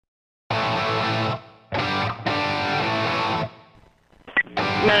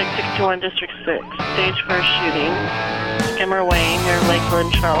Paramedic 621 District 6. Stage 1st shooting. Skimmer Wayne near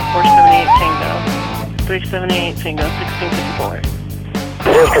Lakeland, Charles, 478 Tango. 378 Tango, 1654.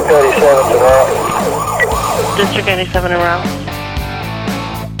 District 87 around. District 87 around.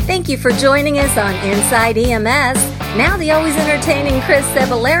 Thank you for joining us on Inside EMS. Now the always entertaining Chris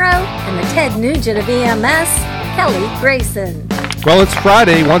Cebollero and the Ted Nugent of EMS, Kelly Grayson. Well, it's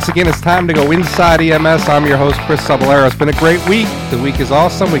Friday. Once again, it's time to go inside EMS. I'm your host, Chris Cebollero. It's been a great week. The week is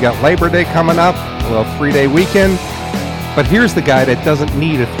awesome. We got Labor Day coming up, a little 3-day weekend. But here's the guy that doesn't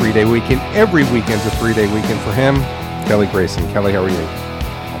need a 3-day weekend. Every weekend's a 3-day weekend for him, Kelly Grayson. Kelly, how are you?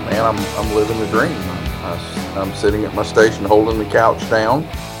 Oh, man, I'm living the dream. I'm sitting at my station holding the couch down,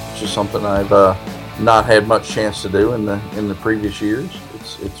 which is something I've not had much chance to do in the previous years.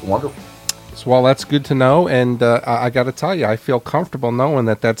 It's wonderful. Well, that's good to know, and I got to tell you, I feel comfortable knowing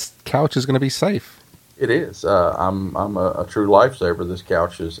that couch is going to be safe. It is. I'm a true lifesaver. This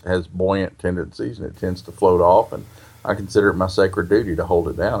couch has buoyant tendencies, and it tends to float off, and I consider it my sacred duty to hold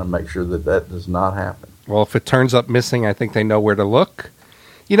it down and make sure that does not happen. Well, if it turns up missing, I think they know where to look.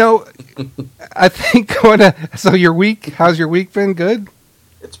 You know, I think so your week, how's your week been? Good?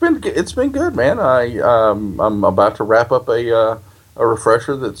 It's been good, man. I'm about to wrap up a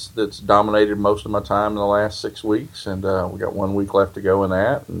refresher that's dominated most of my time in the last 6 weeks, and we got 1 week left to go in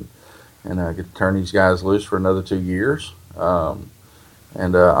that, and I get to turn these guys loose for another 2 years,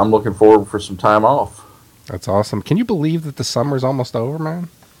 and I'm looking forward for some time off. That's awesome. Can you believe that the summer's almost over, man?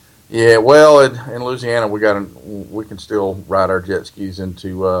 Yeah, well, in Louisiana we can still ride our jet skis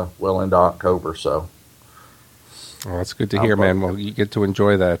into October, so. Well, that's good to hear, man. Well, you get to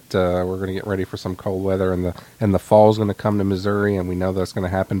enjoy that. We're going to get ready for some cold weather, and the fall's going to come to Missouri, and we know that's going to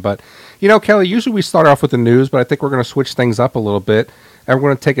happen. But, you know, Kelly, usually we start off with the news, but I think we're going to switch things up a little bit, and we're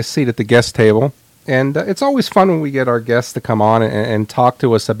going to take a seat at the guest table. And it's always fun when we get our guests to come on and talk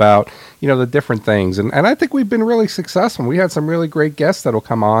to us about, you know, the different things. And I think we've been really successful. We had some really great guests that'll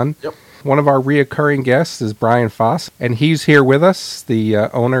come on. Yep. One of our reoccurring guests is Bryan Fass, and he's here with us, the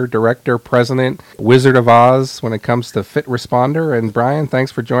owner, director, president, Wizard of Oz when it comes to Fit Responder. And Bryan,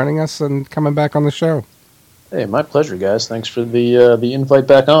 thanks for joining us and coming back on the show. Hey, my pleasure, guys. Thanks for the invite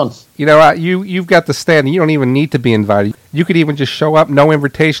back on. You know, you've got the stand. You don't even need to be invited. You could even just show up, no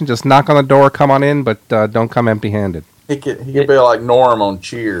invitation, just knock on the door, come on in, but don't come empty-handed. He could be like Norm on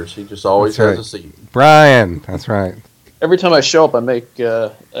Cheers. He just always has a seat. Bryan, that's right. Every time I show up, I make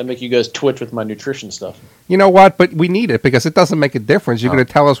you guys twitch with my nutrition stuff. You know what? But we need it because it doesn't make a difference. You're going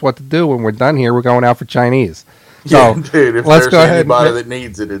to tell us what to do when we're done here. We're going out for Chinese. So yeah, dude, if let's there's go ahead. Anybody that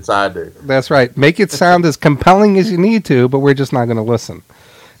needs it, it's I do. That's right. Make it sound as compelling as you need to, but we're just not going to listen.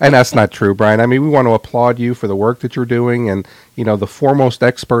 And that's not true, Bryan. I mean, we want to applaud you for the work that you're doing, and you know, the foremost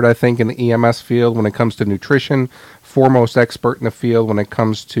expert, I think, in the EMS field when it comes to nutrition, foremost expert in the field when it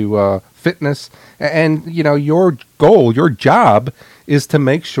comes to fitness. And you know, your goal, your job, is to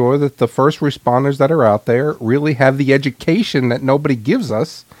make sure that the first responders that are out there really have the education that nobody gives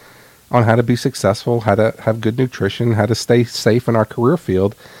us on how to be successful, how to have good nutrition, how to stay safe in our career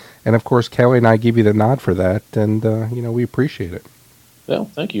field. And of course, Kelly and I give you the nod for that, and you know, we appreciate it. Well,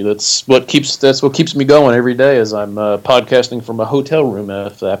 thank you. That's what keeps me going every day as I'm podcasting from a hotel room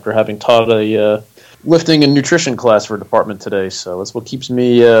after having taught a lifting and nutrition class for a department today. So that's what keeps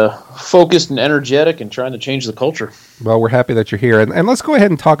me focused and energetic and trying to change the culture. Well, we're happy that you're here. And let's go ahead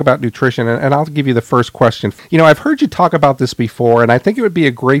and talk about nutrition. And I'll give you the first question. You know, I've heard you talk about this before, and I think it would be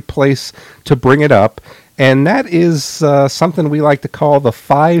a great place to bring it up. And that is something we like to call the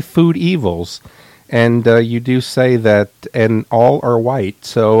 5 food evils. And you do say that, and all are white.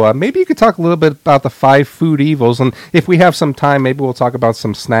 So maybe you could talk a little bit about the 5 food evils. And if we have some time, maybe we'll talk about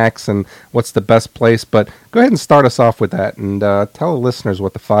some snacks and what's the best place. But go ahead and start us off with that and tell the listeners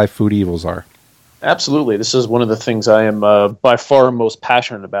what the 5 food evils are. Absolutely. This is one of the things I am by far most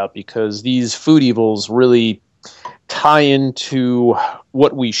passionate about, because these food evils really tie into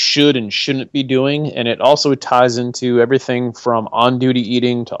what we should and shouldn't be doing, and it also ties into everything from on-duty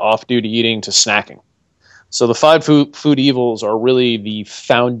eating to off-duty eating to snacking. So the 5 food evils are really the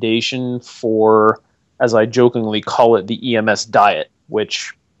foundation for, as I jokingly call it, the EMS diet,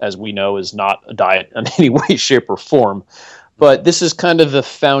 which, as we know, is not a diet in any way, shape, or form. But this is kind of the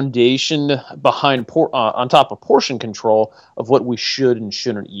foundation behind on top of portion control of what we should and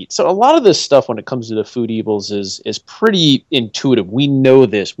shouldn't eat. So a lot of this stuff when it comes to the food evils is pretty intuitive. We know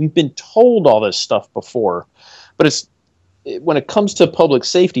this. We've been told all this stuff before. But when it comes to public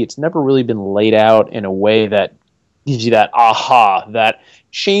safety, it's never really been laid out in a way that gives you that aha, that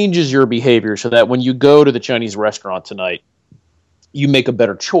changes your behavior so that when you go to the Chinese restaurant tonight, you make a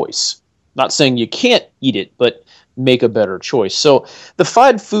better choice. Not saying you can't eat it, but make a better choice. So the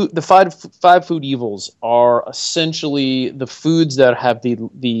five food evils are essentially the foods that have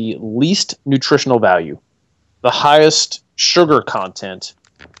the least nutritional value, the highest sugar content.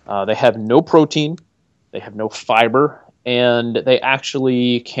 They have no protein, they have no fiber, and they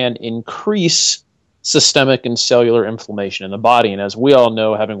actually can increase systemic and cellular inflammation in the body. And as we all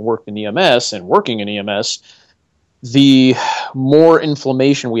know, having worked in EMS and working in EMS, the more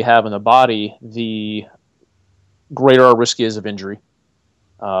inflammation we have in the body, the greater our risk is of injury.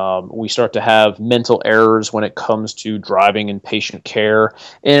 We start to have mental errors when it comes to driving and patient care,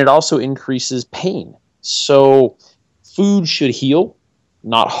 and it also increases pain. So food should heal,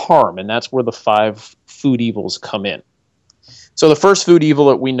 not harm, and that's where the 5 food evils come in. So the first food evil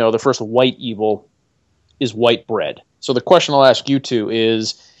that we know, the first white evil, is white bread. So the question I'll ask you two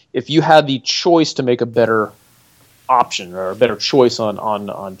is, if you had the choice to make a better option or a better choice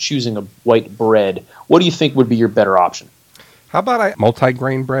on choosing a white bread, what do you think would be your better option? How about a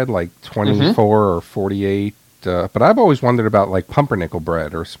multi-grain bread, like 24 or 48? But I've always wondered about like pumpernickel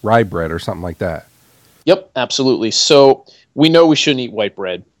bread or rye bread or something like that. Yep, absolutely. So we know we shouldn't eat white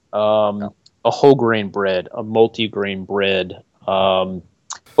bread. A whole grain bread, a multi-grain bread,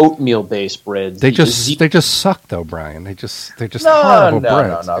 oatmeal-based breads. They just suck, though, Bryan. They're just no, horrible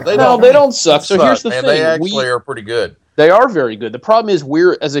breads. No, they don't suck. So here's the thing: they actually are pretty good. They are very good. The problem is,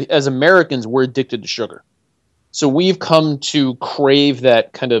 as Americans, we're addicted to sugar. So we've come to crave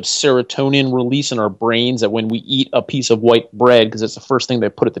that kind of serotonin release in our brains that when we eat a piece of white bread, because it's the first thing they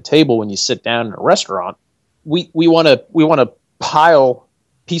put at the table when you sit down in a restaurant, we want to pile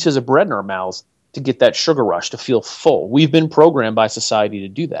pieces of bread in our mouths to get that sugar rush, to feel full. We've been programmed by society to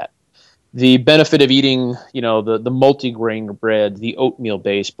do that. The benefit of eating, the multi-grain bread, the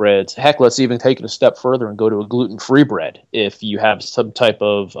oatmeal-based breads, heck, let's even take it a step further and go to a gluten-free bread if you have some type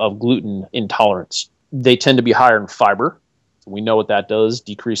of gluten intolerance. They tend to be higher in fiber. We know what that does: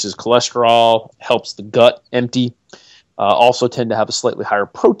 decreases cholesterol, helps the gut empty. Also tend to have a slightly higher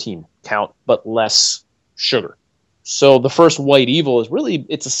protein count, but less sugar. So the first white evil is really,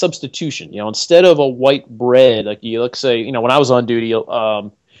 it's a substitution. Instead of a white bread, let's say, when I was on duty,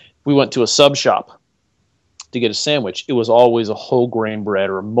 we went to a sub shop to get a sandwich. It was always a whole grain bread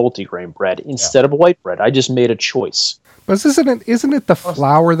or a multi-grain bread instead of a white bread. I just made a choice. But isn't it the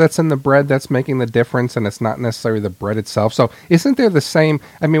flour that's in the bread that's making the difference, and it's not necessarily the bread itself? So isn't there the same?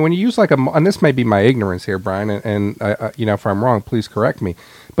 I mean, when you use and this may be my ignorance here, Bryan, and if I'm wrong, please correct me.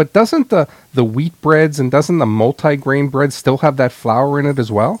 But doesn't the wheat breads and doesn't the multi-grain bread still have that flour in it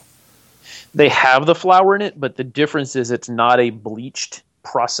as well? They have the flour in it, but the difference is it's not a bleached,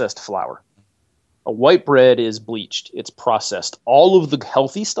 processed flour. A white bread is bleached. It's processed. All of the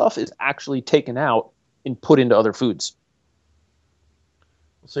healthy stuff is actually taken out and put into other foods.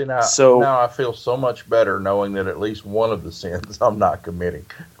 See, now I feel so much better knowing that at least one of the sins I'm not committing.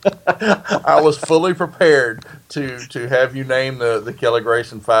 I was fully prepared to have you name the Kelly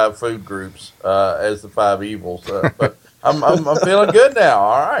Grayson 5 food groups as the 5 evils, but I'm feeling good now.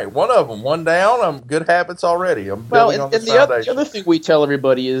 All right, one of them, one down. I'm good habits already. I'm building on this foundation. The other thing we tell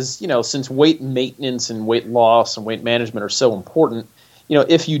everybody is, since weight maintenance and weight loss and weight management are so important,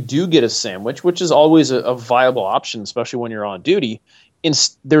 if you do get a sandwich, which is always a viable option, especially when you're on duty,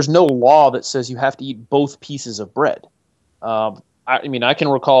 there's no law that says you have to eat both pieces of bread. I can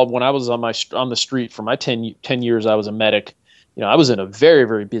recall when I was on the street for my 10 years, I was a medic. I was in a very,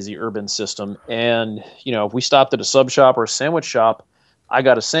 very busy urban system, and if we stopped at a sub shop or a sandwich shop, I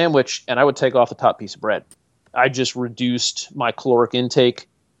got a sandwich and I would take off the top piece of bread. I just reduced my caloric intake,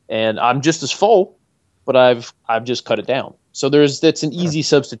 and I'm just as full, but I've just cut it down. So that's an easy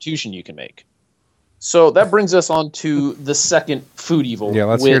substitution you can make. So that brings us on to the second food evil. Yeah,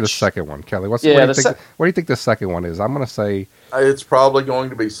 let's hear the second one, Kelly. What do you think the second one is? I'm going to say it's probably going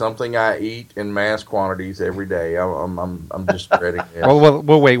to be something I eat in mass quantities every day. I'm just dreading it.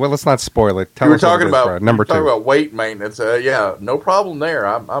 Well, wait. Well, let's not spoil it. Tell us talking about number 2. Talking about weight maintenance. No problem there.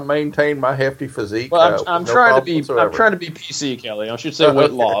 I maintain my hefty physique. Well, I'm trying to be PC, Kelly. I should say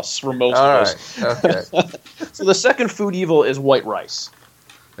weight loss for most of us. Okay. So the second food evil is white rice.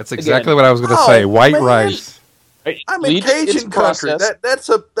 That's exactly what I was going to say. White rice. I'm in Cajun country. That's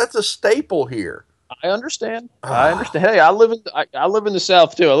a staple here. I understand. Hey, I live in the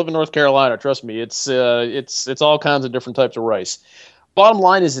South too. I live in North Carolina. Trust me, it's all kinds of different types of rice. Bottom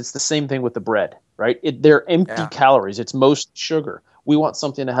line is, it's the same thing with the bread, right? They're empty calories. It's most sugar. We want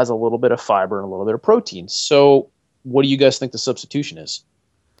something that has a little bit of fiber and a little bit of protein. So, what do you guys think the substitution is?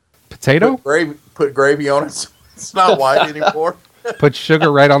 Potato? Put gravy on it. It's not white anymore. Put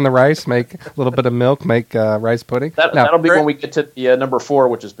sugar right on the rice, make a little bit of milk, make rice pudding. That'll be when we get to the number 4,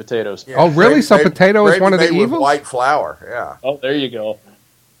 which is potatoes. Yeah, oh, really? So potato is one of the made with evils? white flour, yeah. Oh, there you go.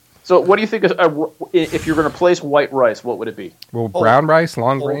 So what do you think is if you're going to place white rice, what would it be? Well, brown rice,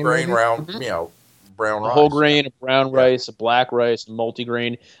 long Whole grain, grain maybe? round, brown A rice. whole grain, a brown rice, a black rice, a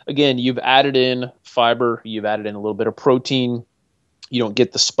multigrain. Again, you've added in fiber, you've added in a little bit of protein. You don't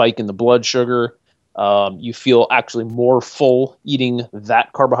get the spike in the blood sugar. You feel actually more full eating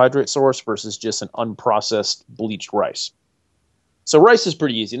that carbohydrate source versus just an unprocessed bleached rice. So rice is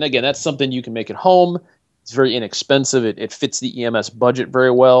pretty easy. And again, that's something you can make at home. It's very inexpensive. It fits the EMS budget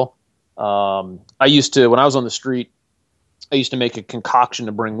very well. I used to, when I was on the street, I used to make a concoction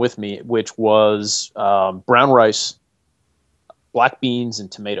to bring with me, which was brown rice, black beans, and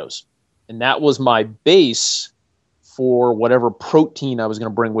tomatoes. And that was my base for whatever protein I was going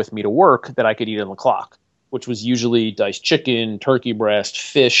to bring with me to work that I could eat on the clock, which was usually diced chicken, turkey breast,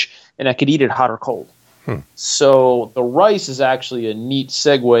 fish, and I could eat it hot or cold. So the rice is actually a neat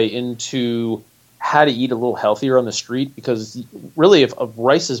segue into how to eat a little healthier on the street, because really if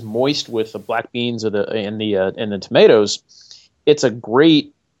rice is moist with the black beans and the tomatoes, it's a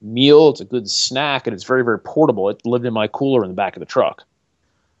great meal, it's a good snack, and it's very, very portable. It lived in my cooler in the back of the truck.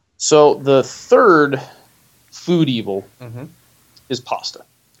 So the third food evil is pasta.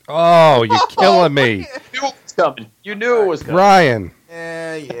 Oh, you're killing me. You knew it was coming. You knew it was coming. Bryan,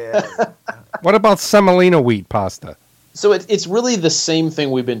 Yeah. what about semolina wheat pasta? So it's really the same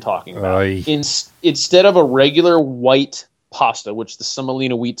thing we've been talking about. Oy. Instead of a regular white pasta, which the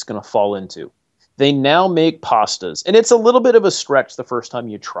semolina wheat's going to fall into, they now make pastas. And it's a little bit of a stretch the first time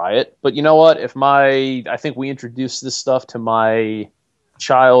you try it. But you know what? I think we introduced this stuff to my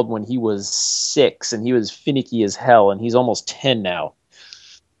child when he was 6, and he was finicky as hell, and he's almost 10 now.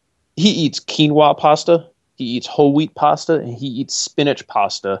 He eats quinoa pasta, he eats whole wheat pasta, and he eats spinach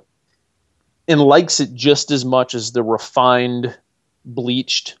pasta, and likes it just as much as the refined,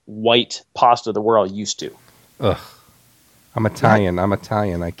 bleached white pasta that we're all used to. Ugh. I'm Italian.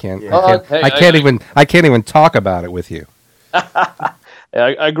 I can't. Yeah. I can't even talk about it with you.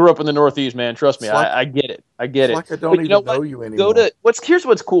 I grew up in the Northeast, man. Trust me, It's like- I get it. I get It's it. like I don't But you know even know what? you anymore. Here's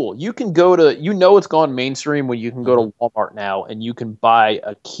what's cool. You can go to, it's gone mainstream when you can go to Walmart now and you can buy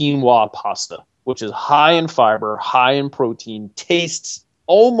a quinoa pasta, which is high in fiber, high in protein, tastes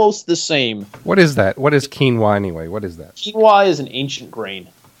almost the same. What is that? What is quinoa anyway? What is that? Quinoa is an ancient grain.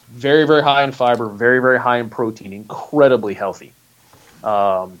 Very, very high in fiber, very, very high in protein, incredibly healthy.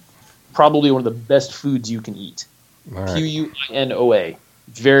 Probably one of the best foods you can eat. All right. Quinoa.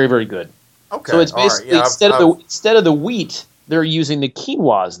 Very, very good. Okay. So it's all right, basically yeah, instead of the wheat, they're using the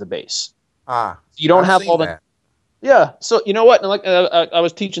quinoa as the base. You don't I've have seen all the that. Yeah. So you know what? Like I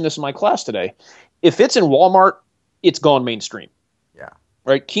was teaching this in my class today. If it's in Walmart, it's gone mainstream. Yeah.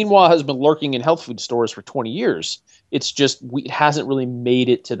 Right. Quinoa has been lurking in health food stores for 20 years. It's just it hasn't really made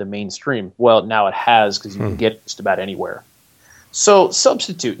it to the mainstream. Well, now it has, because you can get it just about anywhere. So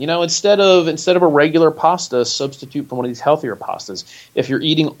substitute. Instead of a regular pasta, substitute for one of these healthier pastas. If you're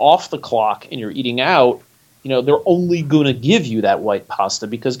eating off the clock and you're eating out, they're only going to give you that white pasta,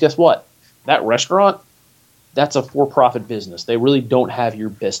 because guess what? That restaurant, that's a for-profit business. They really don't have your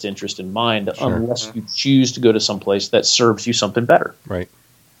best interest in mind unless you choose to go to some place that serves you something better. Right.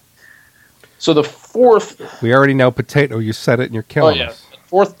 So the fourth... We already know potato. You said it and you're killing us.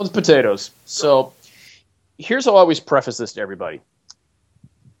 Fourth one's potatoes. So here's how I always preface this to everybody.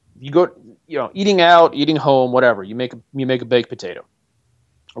 You go, eating out, eating home, whatever. You make a baked potato,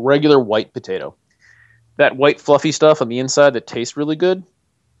 a regular white potato. That white fluffy stuff on the inside that tastes really good,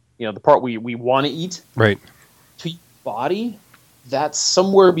 the part we want to eat. Right. To your body, that's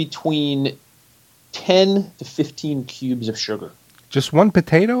somewhere between 10 to 15 cubes of sugar. Just one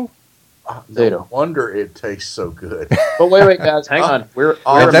potato? Potato. No wonder it tastes so good. But wait, guys, hang on.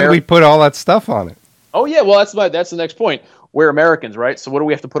 And then we put all that stuff on it. Oh yeah, well that's the next point. We're Americans, right? So what do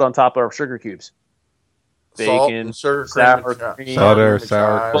we have to put on top of our sugar cubes? Salt Bacon, and sugar, sour cream, cream, Butter, and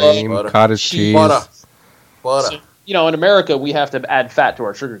sour chives, cream, butter. cottage cheese. Butter. So, in America, we have to add fat to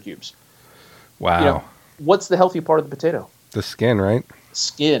our sugar cubes. Wow. What's the healthy part of the potato? The skin, right?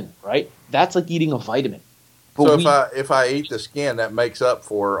 Skin, right? That's like eating a vitamin. So if I eat the skin, that makes up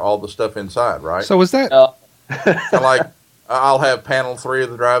for all the stuff inside, right? So is that... So like, I'll have panel 3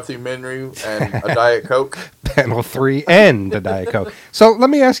 of the drive-through menu and a Diet Coke. Panel 3 and the Diet Coke. So let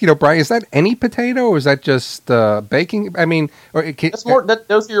me ask you, Bryan, is that any potato, or is that just baking? I mean...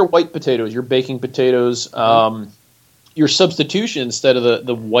 Those are your white potatoes, your baking potatoes. Your substitution instead of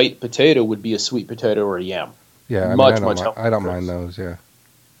the white potato would be a sweet potato or a yam. Yeah, much I don't healthier. I don't mind those, yeah.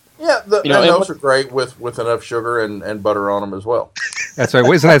 Yeah, and those are great with enough sugar and butter on them as well. That's right.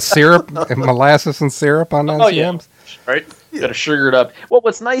 Isn't that syrup and molasses and syrup on those yams? Yeah. Right? You got to sugar it up. Well,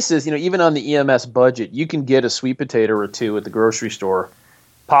 what's nice is, even on the EMS budget, you can get a sweet potato or two at the grocery store,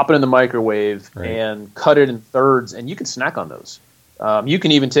 pop it in the microwave, and cut it in thirds, and you can snack on those. You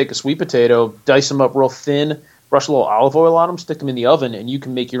can even take a sweet potato, dice them up real thin, brush a little olive oil on them, stick them in the oven, and you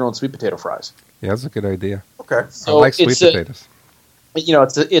can make your own sweet potato fries. Yeah, that's a good idea. Okay. So I like sweet potatoes.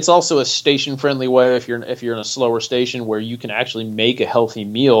 It's also a station-friendly way if you're in a slower station where you can actually make a healthy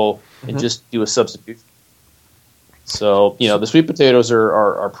meal and just do a substitution. So, the sweet potatoes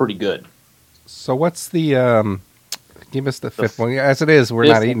are pretty good. So what's the give us the fifth one. As it is, we're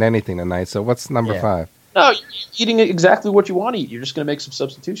not eating anything tonight. So what's number 5? No, you're eating exactly what you want to eat. You're just going to make some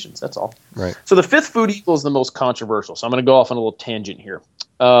substitutions. That's all. Right. So the fifth food evil is the most controversial. So I'm going to go off on a little tangent here.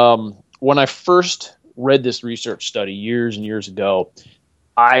 When I first read this research study years and years ago,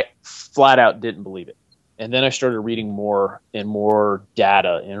 I flat out didn't believe it. And then I started reading more and more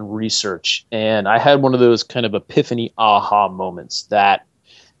data and research. And I had one of those kind of epiphany aha moments that,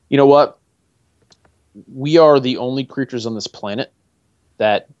 you know what? We are the only creatures on this planet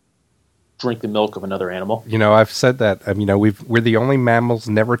that drink the milk of another animal. I've said that. We're the only mammals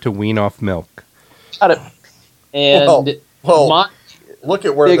never to wean off milk. Got it. And look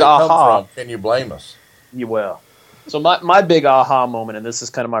at where they come from. Can you blame us? You will. So my big aha moment, and this is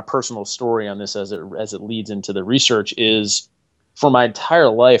kind of my personal story on this as it leads into the research, is for my entire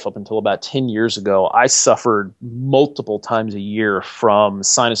life up until about 10 years ago, I suffered multiple times a year from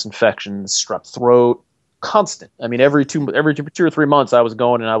sinus infections, strep throat, constant. I mean, every two or 3 months I was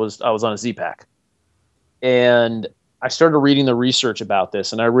going and I was on a Z-Pack. And I started reading the research about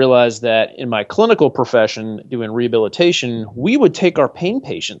this, and I realized that in my clinical profession doing rehabilitation, we would take our pain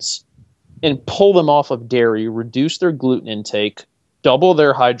patients and pull them off of dairy, reduce their gluten intake, double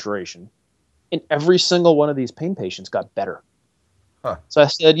their hydration, and every single one of these pain patients got better. Huh. So I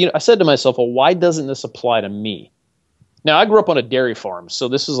said to myself, well, why doesn't this apply to me? Now, I grew up on a dairy farm, so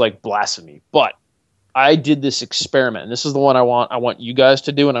this is like blasphemy, but I did this experiment, and this is the one I want you guys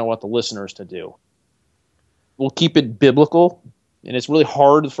to do, and I want the listeners to do. We'll keep it biblical, and it's really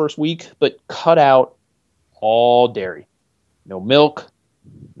hard the first week, but cut out all dairy. No milk,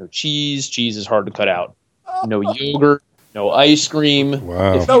 no cheese. Cheese is hard to cut out. No yogurt, no ice cream.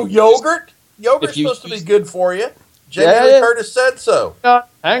 Wow. No yogurt? Yogurt's supposed to be good for you. Jamie Lee Curtis said so.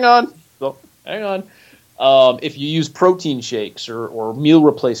 Hang on. If you use protein shakes or meal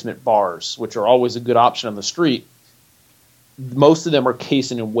replacement bars, which are always a good option on the street, most of them are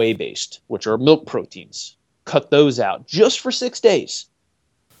casein and whey based, which are milk proteins. Cut those out just for 6 days.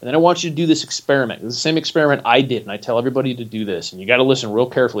 And then I want you to do this experiment. It's the same experiment I did, and I tell everybody to do this. And you got to listen real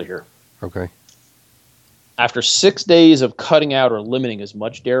carefully here. Okay. After 6 days of cutting out or limiting as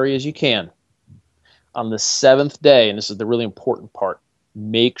much dairy as you can, on the 7th day, and this is the really important part,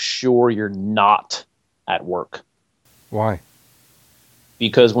 make sure you're not at work. Why?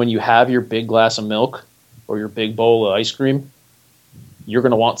 Because when you have your big glass of milk or your big bowl of ice cream, you're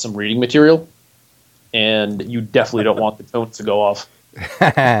going to want some reading material, and you definitely don't want the tones to go off.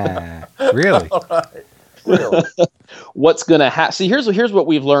 Really? Really? What's going to happen? See, here's what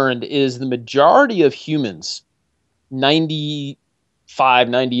we've learned is the majority of humans,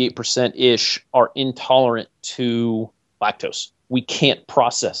 98%-ish, are intolerant to lactose. We can't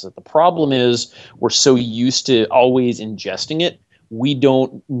process it. The problem is we're so used to always ingesting it, we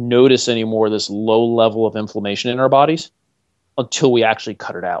don't notice anymore this low level of inflammation in our bodies until we actually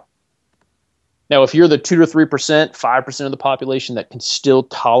cut it out. Now, if you're the 2 to 3%, 5% of the population that can still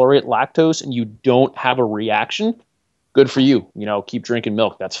tolerate lactose and you don't have a reaction, good for you. Keep drinking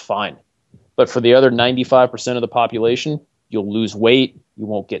milk. That's fine. But for the other 95% of the population, you'll lose weight. You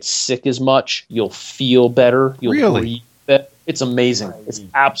won't get sick as much. You'll feel better. You'll breathe better. It's amazing. It's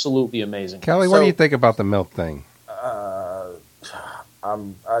absolutely amazing. Kelly, what do you think about the milk thing?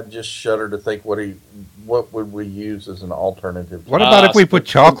 I just shudder to think what would we use as an alternative. What about if we put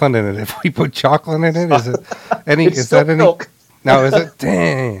chocolate in it? If we put chocolate in it, is it any? It's is still that any? milk. No, is it?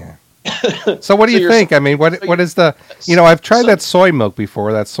 Damn. So what do you think? I mean, what is the? I've tried that soy milk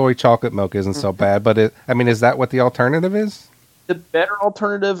before. That soy chocolate milk isn't so bad, but is that what the alternative is? The better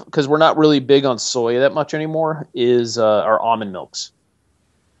alternative, because we're not really big on soy that much anymore, is our almond milks.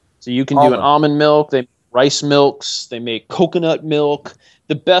 So you can do an almond milk. They make rice milks. They make coconut milk.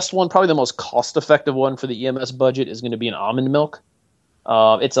 The best one, probably the most cost-effective one for the EMS budget, is going to be an almond milk.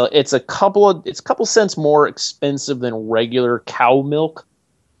 It's a couple cents more expensive than regular cow milk,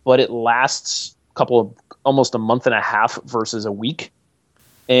 but it lasts almost a month and a half versus a week,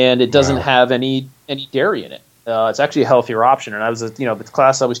 and it doesn't have any dairy in it. It's actually a healthier option. And I was, the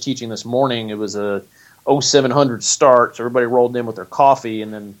class I was teaching this morning, it was a 0700 start, so everybody rolled in with their coffee,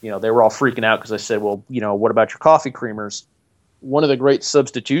 and then, they were all freaking out because I said, well, what about your coffee creamers? One of the great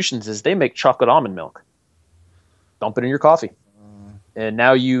substitutions is they make chocolate almond milk. Dump it in your coffee. And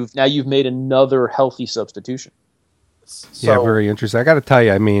now you've made another healthy substitution. Yeah, very interesting. I got to tell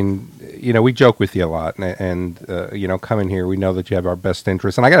you, I mean, we joke with you a lot, and coming here, we know that you have our best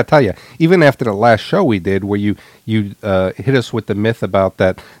interests. And I got to tell you, even after the last show we did, where you hit us with the myth about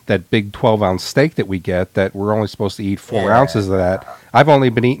that big 12-ounce steak that we get, that we're only supposed to eat 4 ounces of that. I've only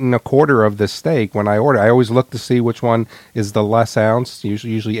been eating a quarter of this steak when I order. I always look to see which one is the less ounce,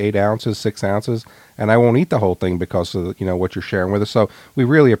 usually 8 ounces, 6 ounces. And I won't eat the whole thing because of what you're sharing with us. So we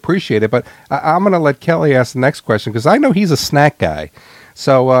really appreciate it. But I'm going to let Kelly ask the next question because I know he's a snack guy.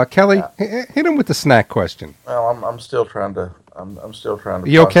 So Kelly, hit him with the snack question. Well, I'm still trying to. I'm still trying to.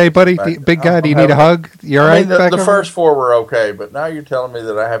 You okay, buddy? Big guy, do you need a hug? You all right? The first 4 were okay, but now you're telling me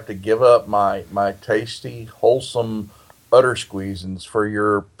that I have to give up my tasty, wholesome butter squeezins for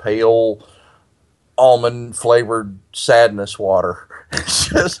your pale almond flavored sadness water. It's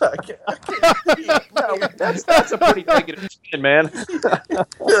just I can't. No, that's a pretty negative spin, man.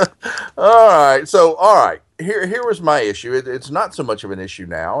 All right. Here was my issue. It's not so much of an issue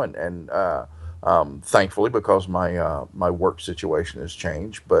now, and thankfully because my work situation has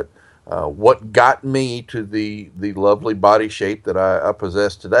changed. But what got me to the lovely body shape that I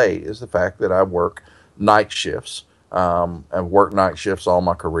possess today is the fact that I work night shifts. I've worked night shifts all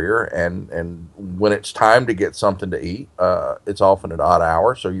my career, and when it's time to get something to eat, it's often at odd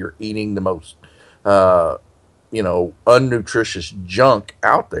hours, so you're eating the most, unnutritious junk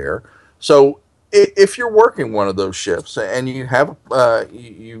out there. So if you're working one of those shifts and you have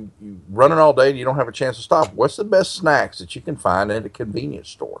you running all day and you don't have a chance to stop, what's the best snacks that you can find at a convenience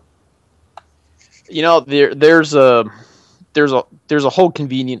store? There's a whole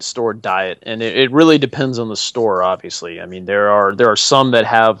convenience store diet, and it really depends on the store. Obviously, I mean there are some that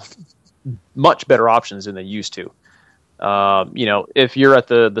have much better options than they used to. If you're at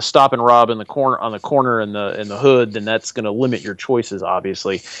the Stop and Rob on the corner in the hood, then that's going to limit your choices.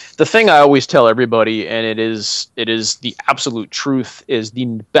 Obviously, the thing I always tell everybody, and it is the absolute truth, is the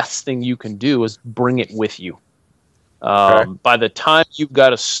best thing you can do is bring it with you. By the time you've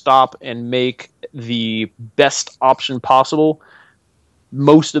got to stop and make the best option possible,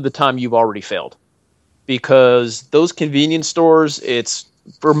 most of the time you've already failed, because those convenience stores,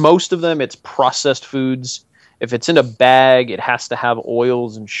 for most of them, it's processed foods. If it's in a bag, it has to have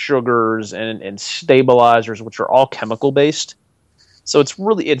oils and sugars and stabilizers, which are all chemical based. So it's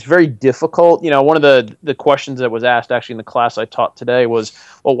very difficult. One of the questions that was asked actually in the class I taught today was,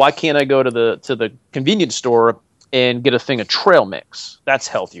 well, why can't I go to the convenience store and get a thing of trail mix? That's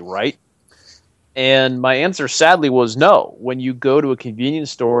healthy, right? And my answer sadly was no. When you go to a convenience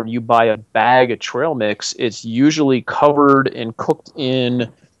store and you buy a bag of trail mix, it's usually covered and cooked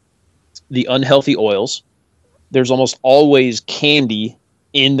in the unhealthy oils. There's almost always candy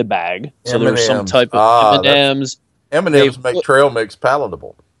in the bag. So M&Ms. There's some type of M&Ms. M&Ms make trail mix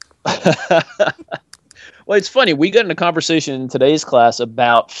palatable. Well, it's funny. We got in a conversation in today's class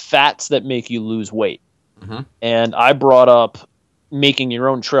about fats that make you lose weight. Mm-hmm. And I brought up making your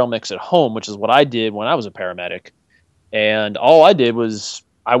own trail mix at home, which is what I did when I was a paramedic. And all I did was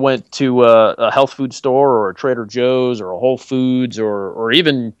I went to a health food store or a Trader Joe's or a Whole Foods or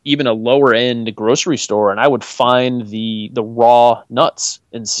even a lower end grocery store, and I would find the raw nuts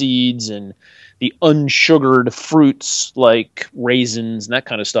and seeds and the unsugared fruits like raisins and that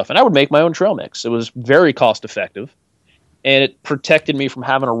kind of stuff. And I would make my own trail mix. It was very cost effective. And it protected me from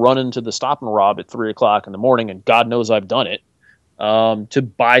having to run into the Stop and Rob at 3 o'clock in the morning, and God knows I've done it,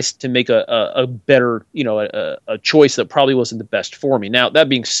 to make a better, a choice that probably wasn't the best for me. Now, that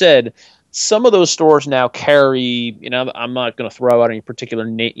being said, some of those stores now carry, I'm not going to throw out any particular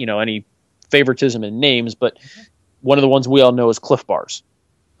any favoritism in names, but one of the ones we all know is Cliff Bars.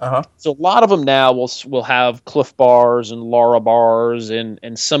 Uh-huh. So a lot of them now will have Cliff Bars and Lara Bars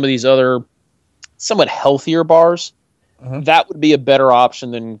and some of these other somewhat healthier bars. Mm-hmm. That would be a better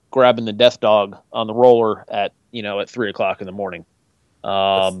option than grabbing the Death Dog on the roller at 3 o'clock in the morning.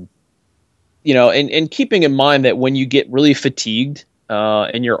 And keeping in mind that when you get really fatigued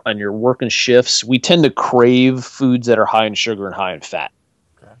and you're on your working shifts, we tend to crave foods that are high in sugar and high in fat.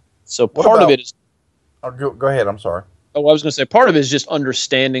 Okay. So part of it is. Go ahead. I'm sorry. Oh, I was going to say part of it is just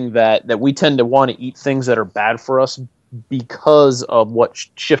understanding that we tend to want to eat things that are bad for us because of what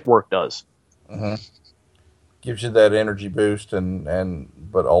shift work does. Mm-hmm. Gives you that energy boost,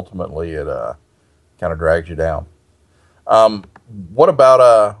 but ultimately it kind of drags you down. What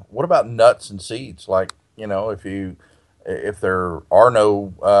about nuts and seeds like if there are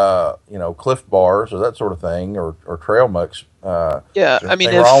no Cliff Bars or that sort of thing, or trail mix. Yeah, is there I mean,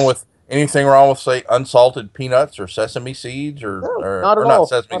 anything wrong with say unsalted peanuts or sesame seeds or not at or not all.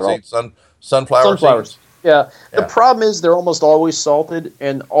 sesame Not at all. seeds, sunflower seeds? Yeah. The Yeah. problem is they're almost always salted,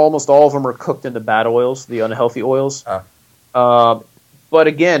 and almost all of them are cooked in the bad oils, the unhealthy oils. But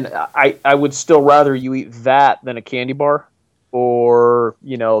again, I would still rather you eat that than a candy bar, or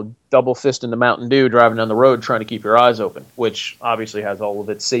double fist in the Mountain Dew driving down the road trying to keep your eyes open, which obviously has all of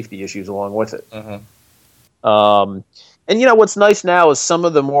its safety issues along with it. And what's nice now is some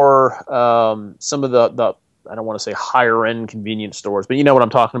of the more some of the I don't want to say higher end convenience stores, but you know what I'm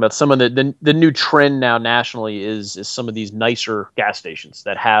talking about. Some of the new trend now nationally is some of these nicer gas stations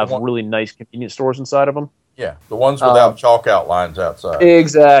that have really nice convenience stores inside of them. Yeah, the ones without chalk outlines outside.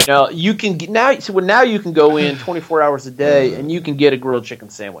 Exactly. Now you can now you can go in 24 hours a day and you can get a grilled chicken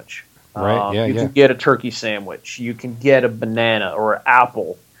sandwich. Right. You can get a turkey sandwich. You can get a banana or an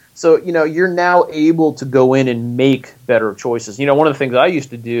apple. So you're now able to go in and make better choices. One of the things I used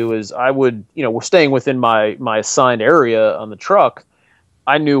to do is I would we're staying within my assigned area on the truck.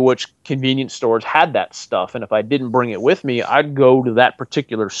 I knew which convenience stores had that stuff, and if I didn't bring it with me, I'd go to that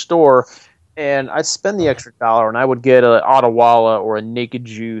particular store. And I'd spend the extra $1, and I would get a Ottawalla or a Naked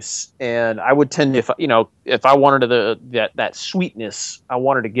Juice, and I would tend to, if I wanted that sweetness, I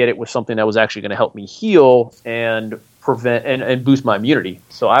wanted to get it with something that was actually going to help me heal and prevent and boost my immunity.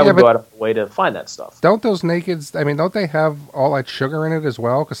 So I would go out of the way to find that stuff. Don't those Nakeds? I mean, don't they have all that sugar in it as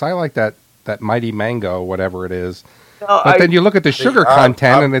well? Because I like that Mighty Mango, whatever it is. No, but then you look at the sugar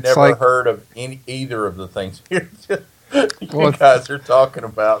content, and it's like I've never heard of either of the things here. You guys are talking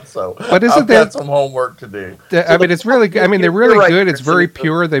about, so but I've got some homework to do. I mean, it's really good. I mean, they're really good. It's very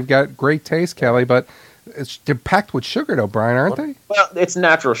pure. They've got great taste, Kelly, but they're packed with sugar, though, Brian, aren't they? Well, it's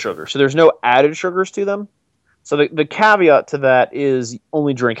natural sugar, so there's no added sugars to them. So the caveat to that is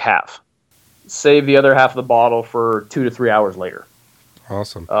only drink half. Save the other half of the bottle for 2 to 3 hours later.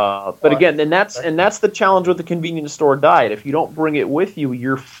 Awesome. But again, that's the challenge with the convenience store diet. If you don't bring it with you,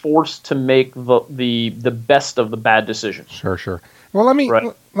 you're forced to make the best of the bad decisions. Sure. Well, let me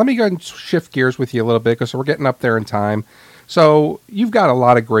go ahead and shift gears with you a little bit because we're getting up there in time. So you've got a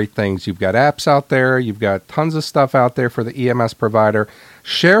lot of great things. You've got apps out there. You've got tons of stuff out there for the EMS provider.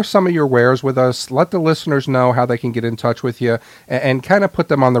 Share some of your wares with us. Let the listeners know how they can get in touch with you and kind of put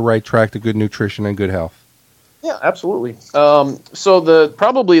them on the right track to good nutrition and good health. Yeah, absolutely. So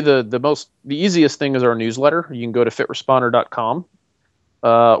the easiest thing is our newsletter. You can go to fitresponder.com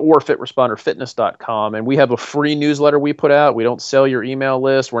or fitresponderfitness.com, and we have a free newsletter we put out. We don't sell your email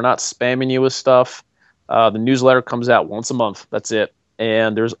list. We're not spamming you with stuff. The newsletter comes out once a month. That's it.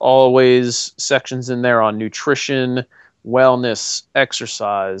 And there's always sections in there on nutrition, wellness,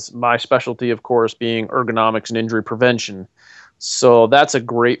 exercise. My specialty, of course, being ergonomics and injury prevention. So that's a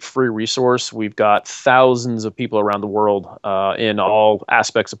great free resource. We've got thousands of people around the world in all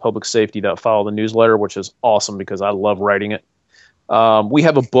aspects of public safety that follow the newsletter, which is awesome because I love writing it. We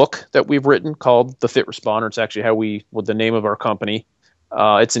have a book that we've written called The Fit Responder. It's actually the name of our company.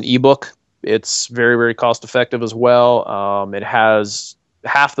 It's an ebook. It's very, very cost effective as well. It has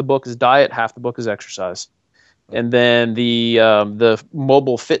half the book is diet, half the book is exercise. And then the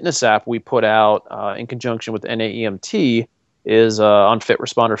mobile fitness app we put out in conjunction with NAEMT is on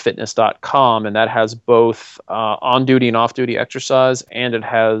fitresponderfitness.com, and that has both on-duty and off-duty exercise, and it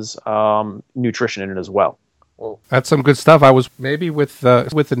has nutrition in it as well. Well, that's some good stuff. I was maybe with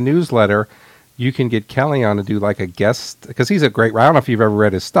the newsletter, you can get Kelly on to do like a guest, because he's a great writer. I don't know if you've ever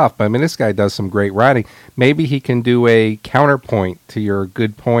read his stuff, but I mean, this guy does some great writing. Maybe he can do a counterpoint to your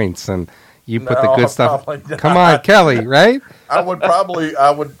good points, and you put the good stuff. Come on, Kelly, right? I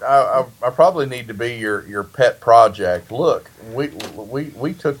probably need to be your pet project. Look,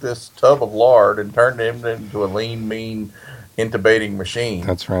 we took this tub of lard and turned him into a lean, mean intubating machine.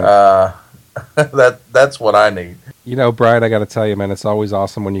 That's right. That's what I need. Bryan, I got to tell you, man, it's always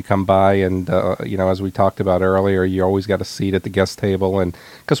awesome when you come by, and as we talked about earlier, you always got a seat at the guest table, and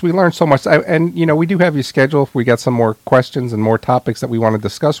because we learn so much, and we do have you scheduled. We got some more questions and more topics that we want to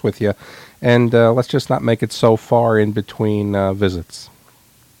discuss with you, and let's just not make it so far in between visits.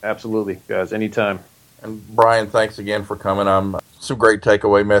 Absolutely, guys, anytime. And Bryan, thanks again for coming. Some great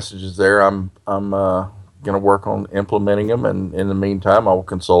takeaway messages there. I'm going to work on implementing them, and in the meantime, I will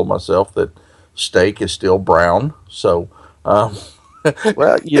console myself that steak is still brown. So, well,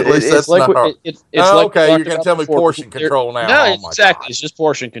 at least that's like not. It's okay, like you're going to tell me portion control now. No, oh exactly. God. It's just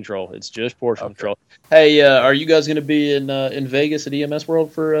portion control. Control. Hey, are you guys going to be in Vegas at EMS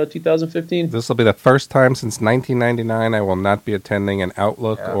World for 2015? This will be the first time since 1999 I will not be attending an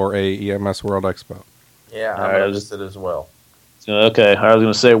Outlook or a EMS World Expo. Yeah, All I'm right, going to miss it as well. Okay, I was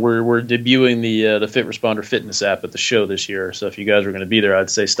going to say we're debuting the Fit Responder Fitness app at the show this year. So if you guys are going to be there,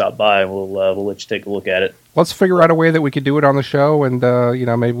 I'd say stop by and we'll let you take a look at it. Let's figure out a way that we could do it on the show, and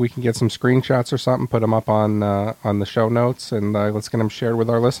maybe we can get some screenshots or something, put them up on the show notes, and let's get them shared with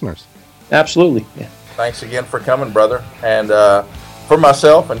our listeners. Absolutely. Yeah. Thanks again for coming, brother. And for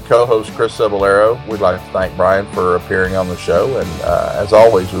myself and co-host Chris Cebollero, we'd like to thank Bryan for appearing on the show. And as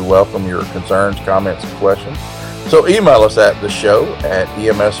always, we welcome your concerns, comments, and questions. So email us at the show at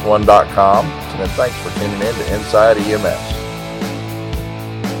ems1.com. And thanks for tuning in to Inside EMS.